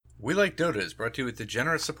We Like Dota is brought to you with the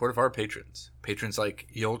generous support of our patrons. Patrons like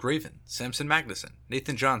Ye Old Raven, Samson Magnuson,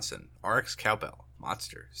 Nathan Johnson, RX Cowbell,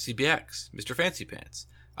 Monster, CBX, Mr. Fancy Pants,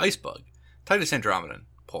 Icebug, Titus Andromedan,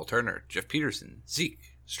 Paul Turner, Jeff Peterson, Zeke,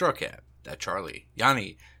 Strawcab, That Charlie,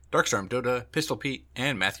 Yanni, Darkstorm Dota, Pistol Pete,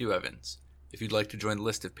 and Matthew Evans. If you'd like to join the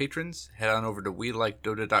list of patrons, head on over to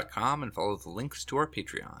WeLikeDota.com and follow the links to our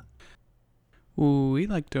Patreon. We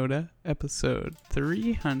Like Dota, episode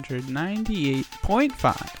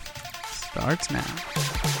 398.5 starts now.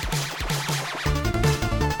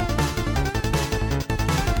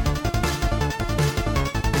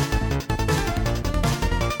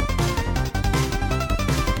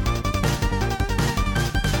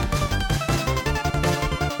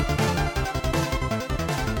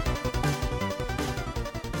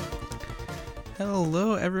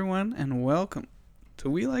 Hello, everyone, and welcome to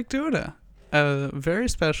We Like Dota, a very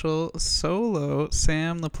special solo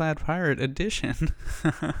Sam the Plaid Pirate edition.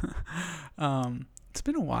 It's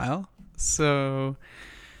been a while, so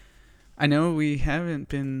I know we haven't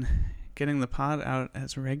been getting the pod out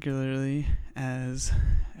as regularly as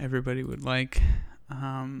everybody would like.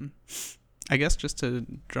 I guess just to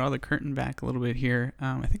draw the curtain back a little bit here,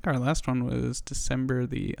 I think our last one was December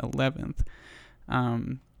the 11th.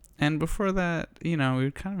 And before that, you know,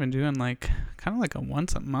 we've kind of been doing like a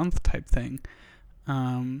once a month type thing,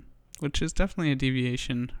 which is definitely a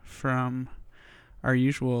deviation from our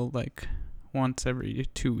usual like once every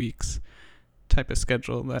 2 weeks type of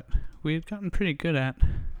schedule that we had gotten pretty good at.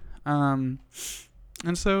 And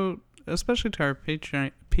so, especially to our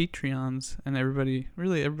Patreons and everybody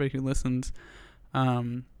who listens,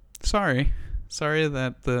 sorry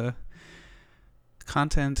that the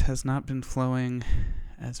content has not been flowing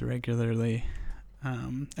as regularly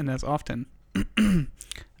and as often.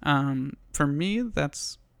 For me,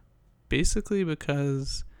 that's basically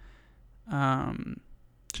because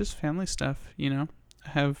just family stuff, you know. I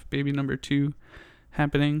have baby number 2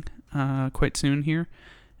 happening quite soon here,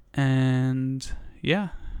 and yeah,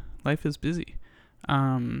 life is busy.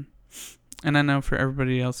 And I know for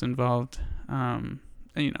everybody else involved, you know,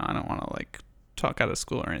 I don't want to like talk out of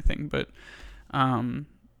school or anything, but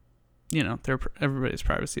you know, everybody's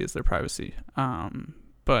privacy is their privacy.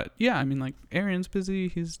 But yeah, I mean, like, Aaron's busy.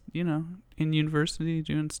 He's, you know, in university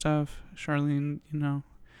doing stuff. Charlene, you know,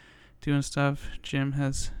 doing stuff. Jim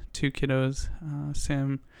has 2 kiddos.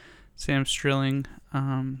 Sam's drilling.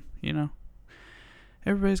 You know,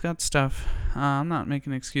 everybody's got stuff. I'm not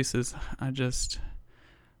making excuses. I just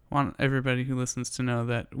want everybody who listens to know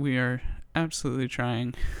that we are absolutely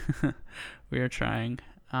trying. We are trying.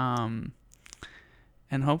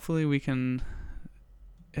 And hopefully we can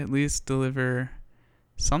at least deliver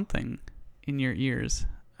something in your ears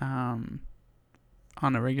on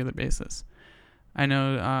a regular basis. I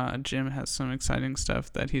know Jim has some exciting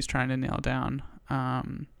stuff that he's trying to nail down.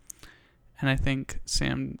 And I think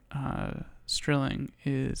Sam Strilling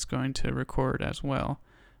is going to record as well,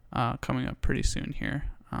 coming up pretty soon here.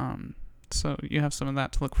 So you have some of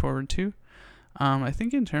that to look forward to. I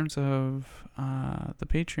think in terms of the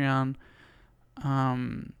Patreon,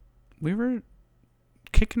 we were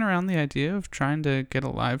kicking around the idea of trying to get a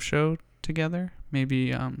live show together.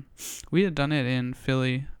 Maybe we had done it in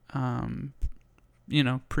Philly, you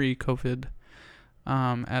know, pre-COVID,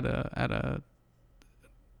 at a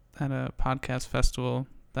podcast festival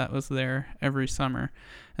that was there every summer,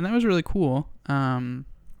 and that was really cool.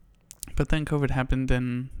 But then COVID happened,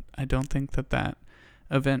 and I don't think that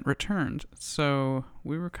event returned. So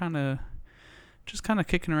we were kind of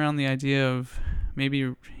kicking around the idea of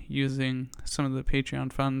maybe using some of the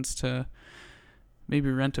Patreon funds to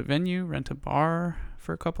maybe rent a venue, rent a bar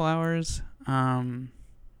for a couple hours, and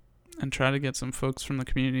try to get some folks from the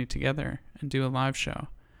community together and do a live show.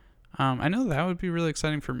 I know that would be really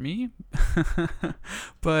exciting for me,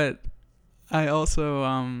 but I also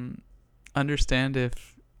understand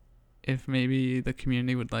if maybe the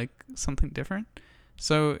community would like something different.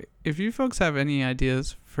 So if you folks have any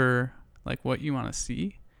ideas for like what you want to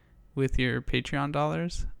see with your Patreon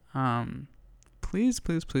dollars, please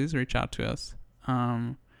reach out to us.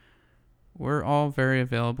 We're all very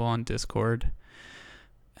available on Discord,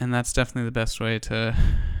 and that's definitely the best way to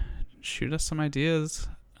shoot us some ideas.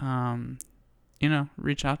 You know,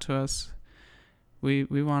 reach out to us. We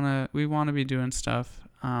wanna be doing stuff,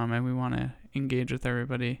 and we wanna engage with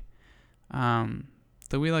everybody. The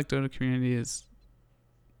We Like Dota community is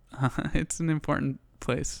it's an important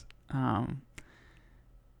place.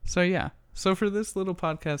 So yeah. So for this little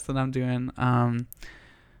podcast that I'm doing,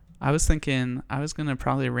 I was thinking I was gonna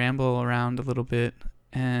probably ramble around a little bit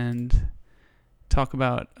and talk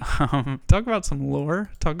about some lore,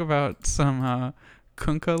 talk about some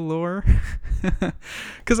Kunkka lore,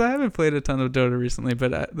 because I haven't played a ton of Dota recently,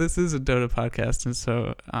 but this is a Dota podcast, and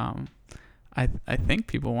so I think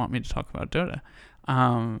people want me to talk about Dota,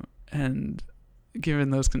 and given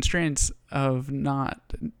those constraints of not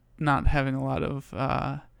having a lot of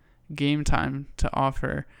game time to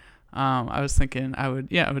offer, I was thinking I would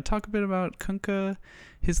talk a bit about Kunkka,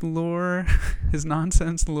 his lore, his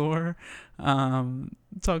nonsense lore,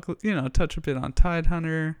 touch a bit on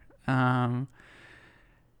Tidehunter,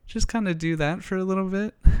 just kind of do that for a little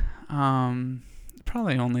bit,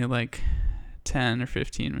 probably only like 10 or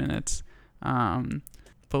 15 minutes, but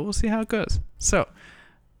we'll see how it goes. So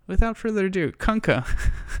without further ado, Kunkka,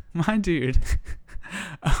 my dude.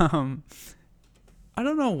 I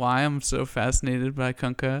don't know why I'm so fascinated by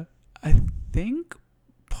Kunkka. I think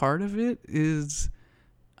part of it is,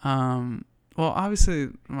 obviously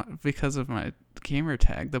because of my gamer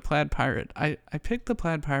tag, the Plaid Pirate. I picked the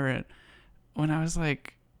Plaid Pirate when I was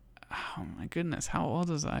like, oh my goodness, how old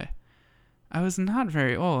was I? I was not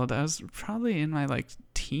very old. I was probably in my like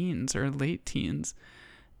teens or late teens.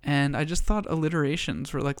 And I just thought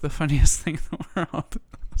alliterations were like the funniest thing in the world.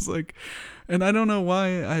 I was like, and I don't know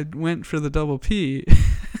why I went for the double P.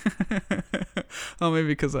 Maybe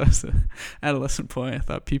because I was an adolescent boy. I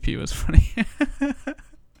thought PP was funny.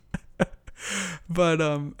 But,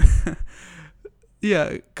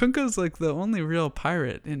 yeah, Kunkka's like the only real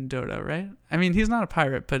pirate in Dota, right? I mean, he's not a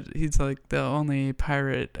pirate, but he's like the only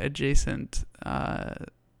pirate adjacent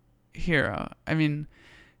hero. I mean,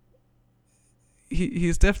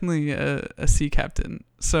 he's definitely a sea captain.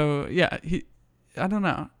 So yeah, I don't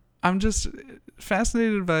know. I'm just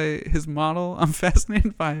fascinated by his model. I'm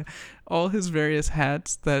fascinated by all his various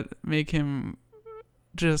hats that make him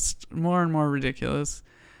just more and more ridiculous,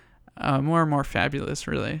 more and more fabulous,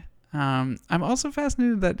 really. I'm also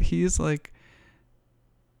fascinated that he's like,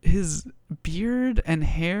 his beard and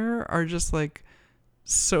hair are just like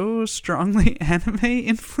so strongly anime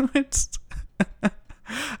influenced.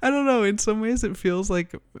 I don't know. In some ways, it feels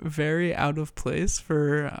like very out of place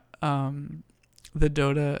for the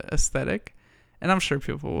Dota aesthetic, and I'm sure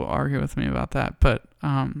people will argue with me about that. But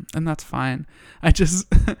and that's fine. I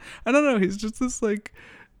don't know. He's just this like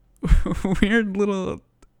weird little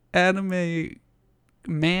anime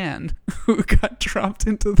man who got dropped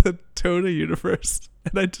into the Dota universe,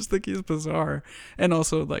 and I just think he's bizarre and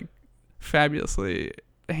also like fabulously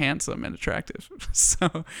handsome and attractive.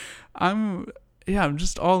 So I'm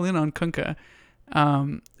just all in on Kunkka.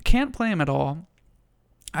 Can't play him at all.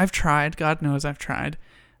 I've tried. God knows I've tried.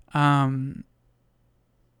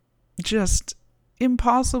 Just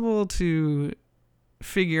impossible to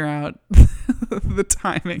figure out the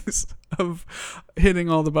timings of hitting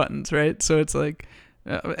all the buttons, right? So it's like,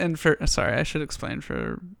 I should explain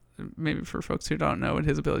for folks who don't know what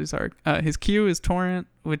his abilities are. His Q is Torrent,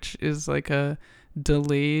 which is like a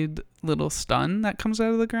delayed little stun that comes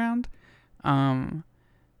out of the ground.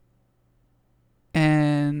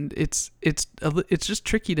 And it's just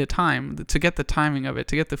tricky to time, to get the timing of it,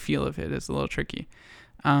 to get the feel of it is a little tricky.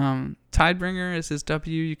 Tidebringer is his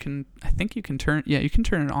W. You can turn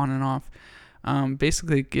it on and off.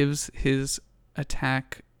 Basically it gives his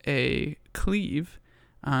attack a cleave,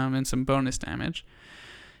 and some bonus damage.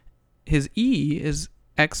 His E is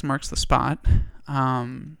X marks the spot,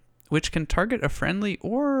 which can target a friendly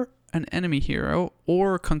or an enemy hero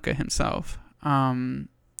or Kunkka himself. And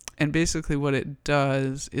basically what it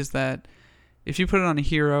does is that if you put it on a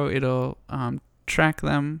hero, it'll track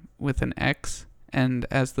them with an X, and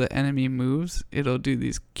as the enemy moves, it'll do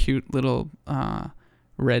these cute little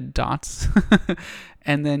red dots.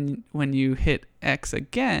 And then when you hit X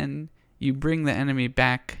again, you bring the enemy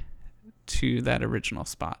back to that original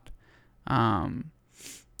spot.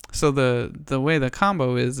 So the way the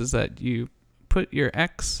combo is that you put your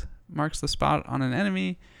X marks the spot on an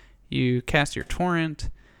enemy, you cast your torrent,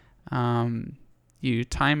 you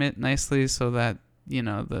time it nicely so that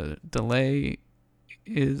the delay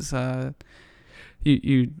is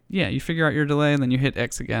you figure out your delay, and then you hit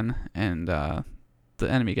X again, and the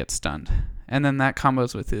enemy gets stunned. And then that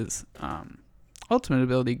combos with his ultimate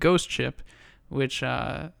ability, Ghost Ship, which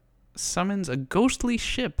summons a ghostly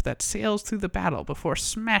ship that sails through the battle before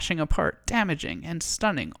smashing apart, damaging, and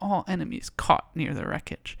stunning all enemies caught near the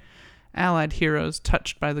wreckage. Allied heroes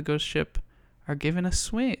touched by the ghost ship are given a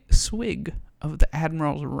swig of the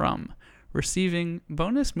Admiral's rum, receiving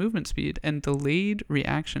bonus movement speed and delayed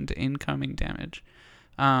reaction to incoming damage.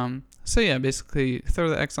 So yeah, basically throw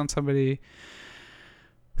the X on somebody,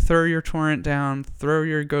 throw your torrent down, throw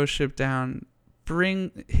your ghost ship down,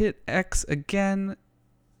 hit X again,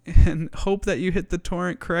 and hope that you hit the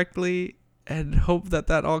torrent correctly, and hope that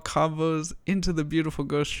all combos into the beautiful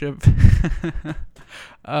ghost ship.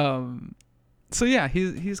 So yeah,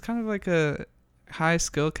 he's kind of like a high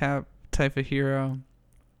skill cap type of hero.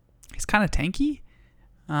 He's kind of tanky,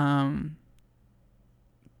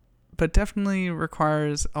 but definitely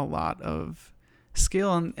requires a lot of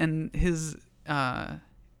skill, and his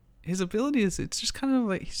ability is, it's just kind of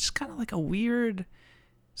like, he's just kind of like a weird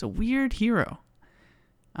hero.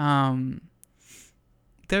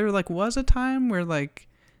 There like was a time where like,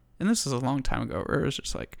 and this was a long time ago, where it was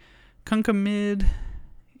just like Kunkka mid,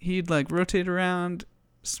 he'd like rotate around,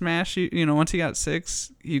 smash you, once he got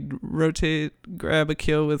 6, he'd rotate, grab a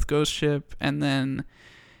kill with Ghost Ship, and then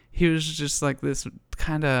he was just like this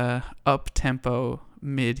kind of up-tempo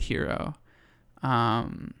mid hero.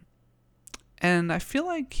 And I feel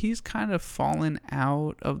like he's kind of fallen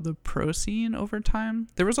out of the pro scene over time.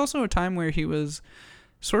 There was also a time where he was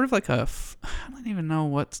sort of like I don't even know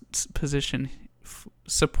what position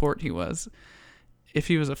support he was, if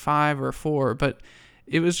he was a 5 or a 4, but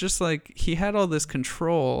it was just like he had all this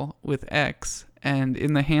control with X, and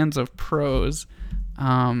in the hands of pros,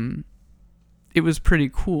 it was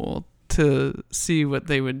pretty cool to see what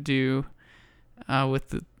they would do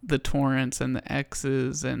with the torrents and the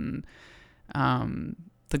X's, and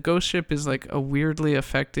the Ghost Ship is like a weirdly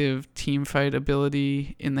effective team fight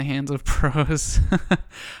ability in the hands of pros.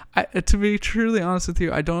 To be truly honest with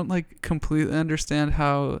you, I don't like completely understand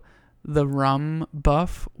how the rum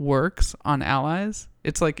buff works on allies.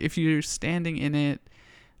 It's like if you're standing in it,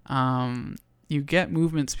 you get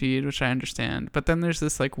movement speed, which I understand, but then there's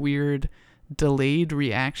this like weird delayed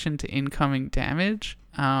reaction to incoming damage,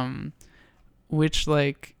 which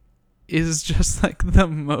like is just like the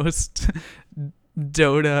most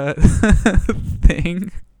Dota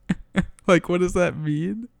thing. Like, what does that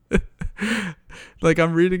mean? Like,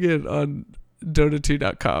 I'm reading it on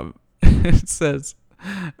Dota2.com. It says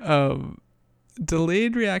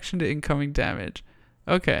delayed reaction to incoming damage.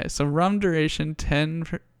 Okay, so rum duration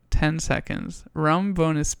 10 seconds, rum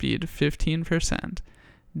bonus speed 15%,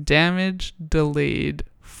 damage delayed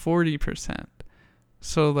 40%.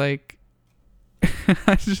 So like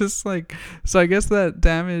I just like, so I guess that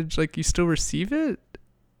damage, like, you still receive it,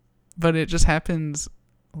 but it just happens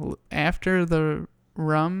after the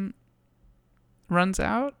rum runs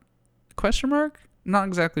out? Question mark? Not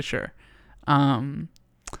exactly sure.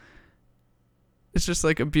 It's just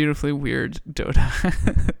like a beautifully weird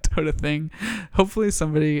Dota thing. Hopefully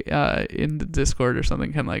somebody in the Discord or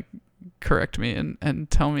something can like correct me and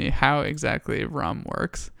tell me how exactly rum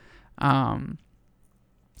works.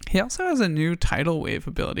 He also has a new tidal wave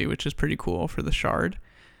ability, which is pretty cool for the shard.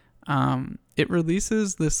 It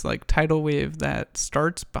releases this like tidal wave that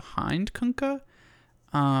starts behind Kunkka,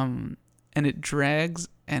 and it drags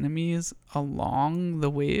enemies along the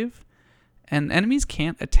wave, and enemies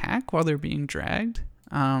can't attack while they're being dragged,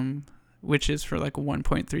 which is for like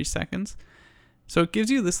 1.3 seconds. So it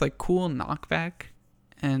gives you this like cool knockback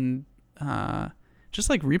and just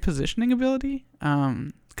like repositioning ability,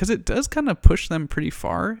 because it does kind of push them pretty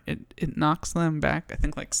far. It knocks them back, I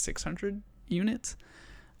think, like 600 units.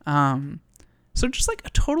 So just like a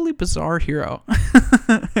totally bizarre hero.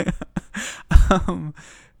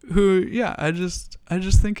 Who, yeah, I just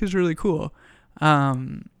think is really cool.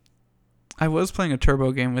 I was playing a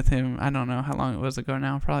turbo game with him. I don't know how long it was ago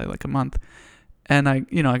now, probably like a month. And I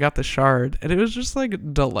got the shard, and it was just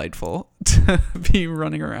like delightful to be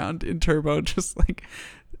running around in turbo,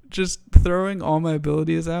 just throwing all my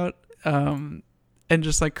abilities out, and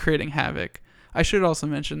just like creating havoc. I should also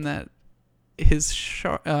mention that his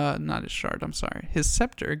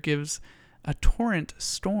scepter gives a torrent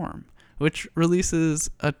storm, which releases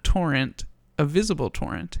a visible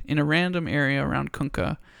torrent in a random area around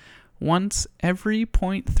Kunkka once every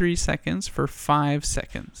 0.3 seconds for 5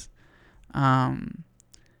 seconds.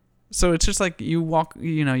 So it's just like you walk,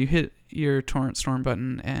 you hit your torrent storm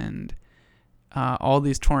button, and all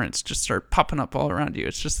these torrents just start popping up all around you.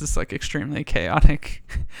 It's just this like extremely chaotic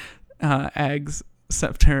Ag's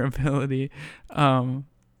scepter ability. I'm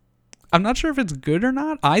not sure if it's good or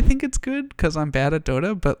not. I think it's good because I'm bad at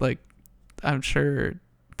Dota, but like I'm sure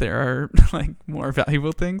there are like more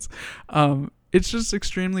valuable things. It's just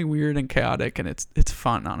extremely weird and chaotic, and it's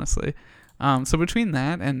fun, honestly. So between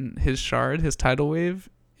that and his shard, his tidal wave,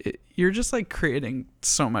 you're just like creating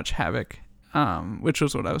so much havoc, which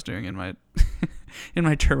was what I was doing in my in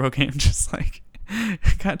my turbo game. Just like I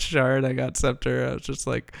got shard, I got scepter. I was just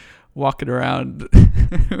like walking around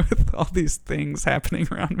with all these things happening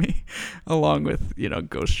around me, along with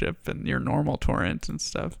Ghost Ship and your normal torrent and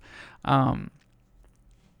stuff.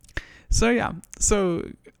 So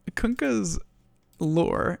Kunkka's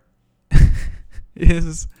lore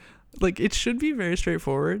is like it should be very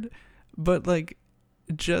straightforward, but like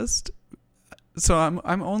just so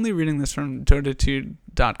I'm only reading this from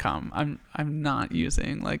Dotitude.com. I'm not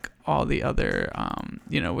using like all the other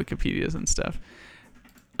Wikipedias and stuff.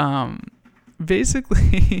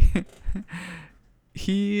 Basically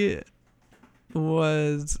he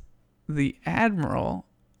was the admiral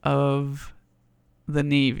of the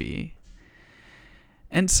Navy.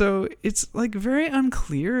 And so it's like very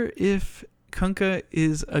unclear if Kunkka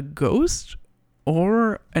is a ghost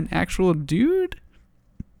or an actual dude.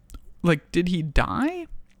 Like, did he die?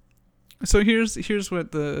 So here's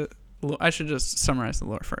what I should just summarize the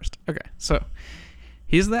lore first. Okay, so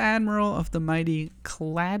he's the admiral of the mighty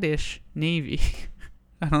Kladish Navy.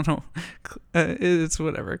 I don't know. It's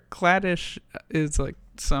whatever. Kladish is like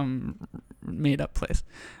some made up place.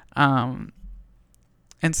 And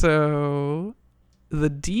so the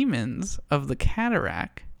demons of the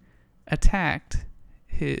Cataract attacked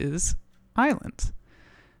his island.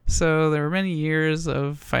 So there were many years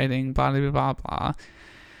of fighting, blah, blah, blah, blah.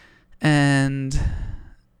 And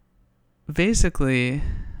basically,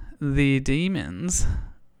 the demons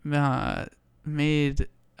made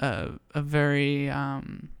a very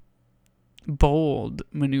bold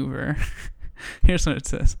maneuver. Here's what it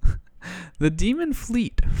says. The demon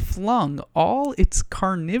fleet flung all its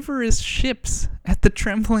carnivorous ships at the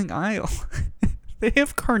Trembling Isle. They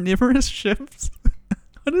have carnivorous ships?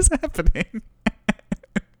 What is happening?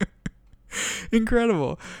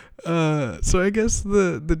 Incredible. So I guess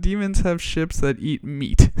the demons have ships that eat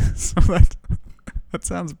meat. So that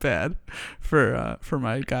sounds bad for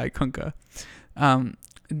my guy Kunkka.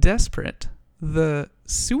 Desperate, the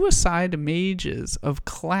suicide mages of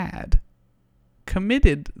Clad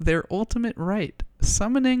committed their ultimate rite,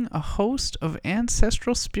 summoning a host of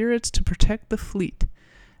ancestral spirits to protect the fleet.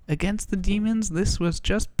 Against the demons, this was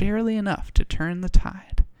just barely enough to turn the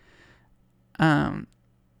tide.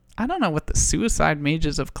 I don't know what the suicide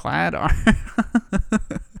mages of Clad are.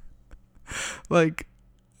 Like,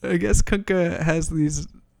 I guess Kunkka has these,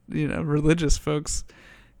 religious folks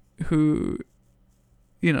who,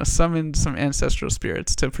 summoned some ancestral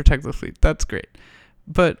spirits to protect the fleet. That's great.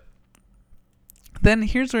 But then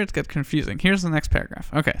here's where it gets confusing. Here's the next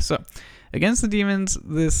paragraph. Okay, so against the demons,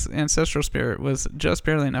 this ancestral spirit was just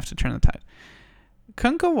barely enough to turn the tide.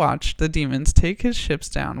 Kunkka watched the demons take his ships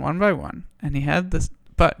down one by one, and he had the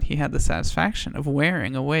satisfaction of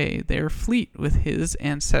wearing away their fleet with his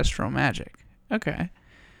ancestral magic. Okay.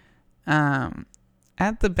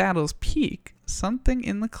 At the battle's peak, something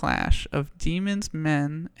in the clash of demons,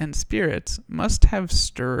 men, and spirits must have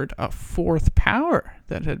stirred a fourth power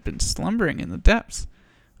that had been slumbering in the depths.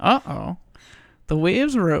 Uh-oh. The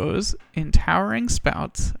waves rose in towering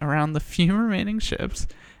spouts around the few remaining ships,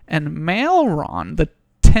 and Maelron, the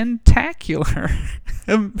tentacular,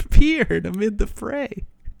 appeared amid the fray.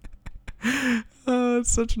 Oh, it's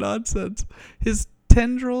such nonsense. His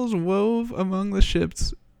tendrils wove among the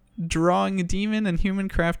ships, drawing demon and human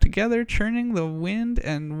craft together, churning the wind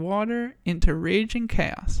and water into raging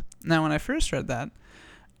chaos. Now, when I first read that,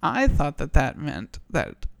 I thought that meant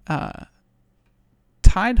that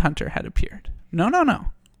Tidehunter had appeared. No.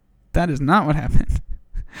 That is not what happened.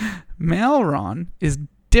 Maelron is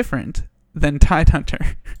different than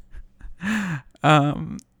Tidehunter.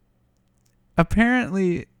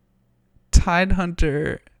 Apparently,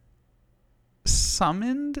 Tidehunter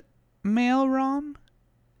summoned Maelron.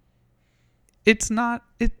 It's not.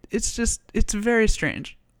 It's very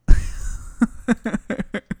strange.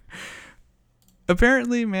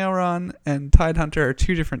 Apparently, Maelron and Tidehunter are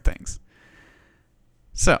two different things.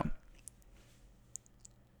 So,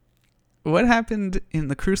 what happened in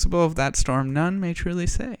the crucible of that storm, none may truly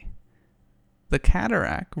say. The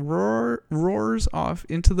Cataract roars off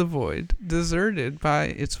into the void, deserted by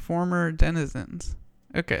its former denizens.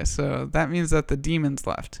 Okay, so that means that the demons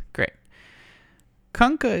left. Great.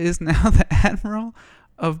 Kunkka is now the admiral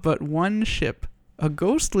of but one ship, a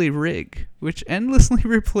ghostly rig, which endlessly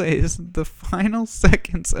replays the final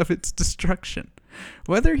seconds of its destruction.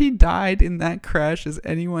 Whether he died in that crash is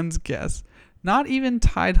anyone's guess. Not even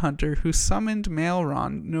Tidehunter, who summoned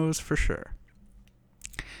Maelron, knows for sure.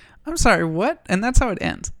 I'm sorry, what? And that's how it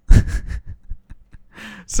ends.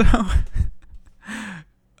 So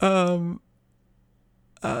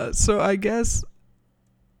I guess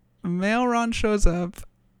Maelron shows up,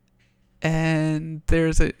 and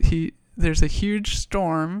there's a huge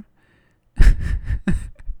storm,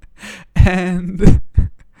 and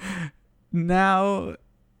now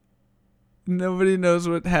nobody knows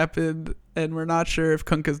what happened, and we're not sure if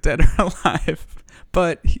Kunkka's dead or alive.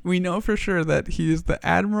 But we know for sure that he is the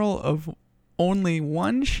admiral of only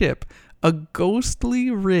one ship, a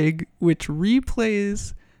ghostly rig which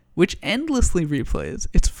endlessly replays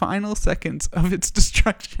its final seconds of its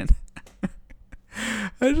destruction.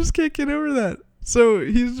 I just can't get over that. So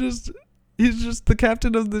he's just the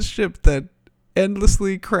captain of this ship that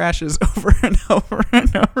endlessly crashes over and over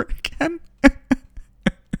and over again.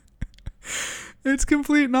 It's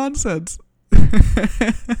complete nonsense.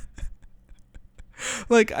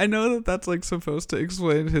 Like, I know that that's like supposed to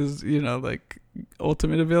explain his, like,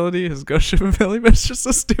 ultimate ability, his ghost ship ability, but it's just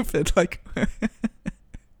so stupid. Like,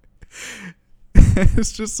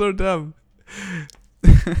 it's just so dumb.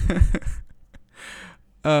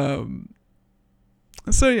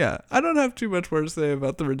 So yeah, I don't have too much more to say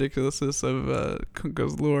about the ridiculousness of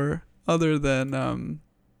Kunkka's lore, other than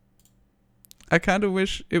I kind of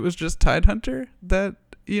wish it was just Tidehunter that,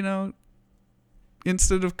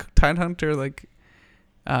 instead of Tidehunter, like,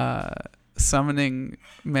 summoning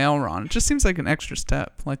Maelron. It just seems like an extra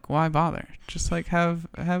step. Like, why bother? Just like have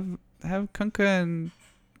Kunkka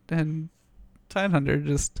and Tidehunter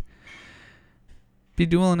just be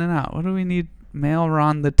dueling it out. What do we need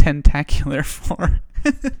Maelron the Tentacular for?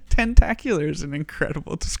 Tentacular is an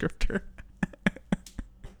incredible descriptor.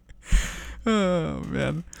 Oh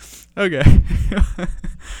man. Okay.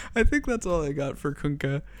 I think that's all I got for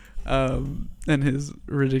Kunkka and his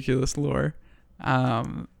ridiculous lore.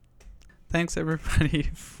 Thanks everybody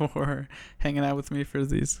for hanging out with me for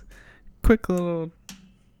these quick little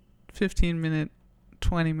 15-minute,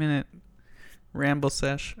 20-minute ramble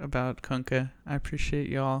sesh about Kunkka. I appreciate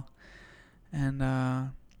y'all, and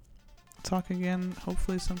talk again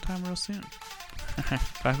hopefully sometime real soon.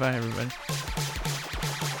 Bye everybody.